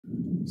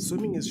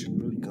Swimming is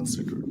generally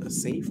considered a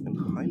safe and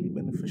highly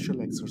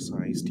beneficial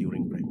exercise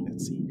during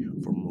pregnancy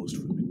for most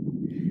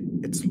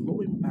women. Its low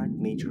impact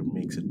nature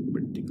makes it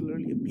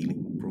particularly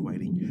appealing,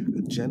 providing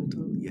a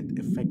gentle yet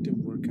effective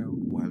workout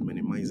while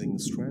minimizing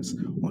stress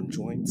on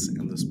joints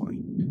and the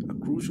spine, a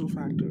crucial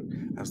factor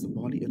as the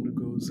body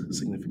undergoes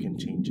significant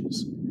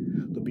changes.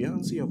 The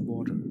buoyancy of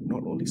water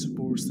not only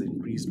supports the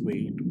increased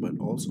weight but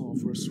also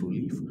offers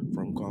relief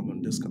from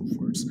common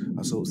discomforts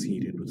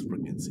associated with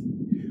pregnancy.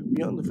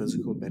 Beyond the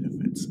physical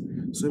benefits,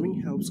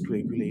 swimming helps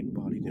regulate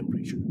body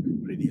temperature,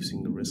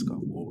 reducing the risk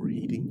of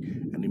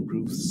overheating and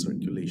improves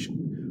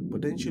circulation,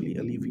 potentially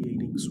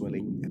alleviating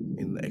swelling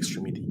in the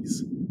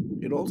extremities.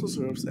 It also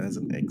serves as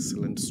an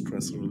excellent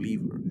stress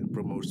reliever and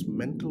promotes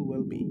mental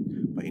well being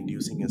by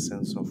inducing a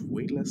sense of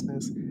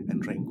weightlessness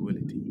and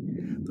tranquility.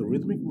 The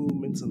rhythmic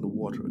movements in the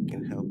water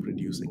can help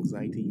reduce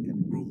anxiety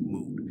and improve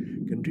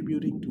mood,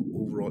 contributing to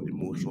overall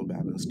emotional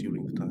balance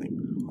during the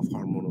time of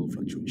hormonal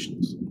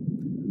fluctuations.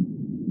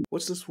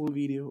 Watch this full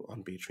video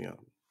on Patreon.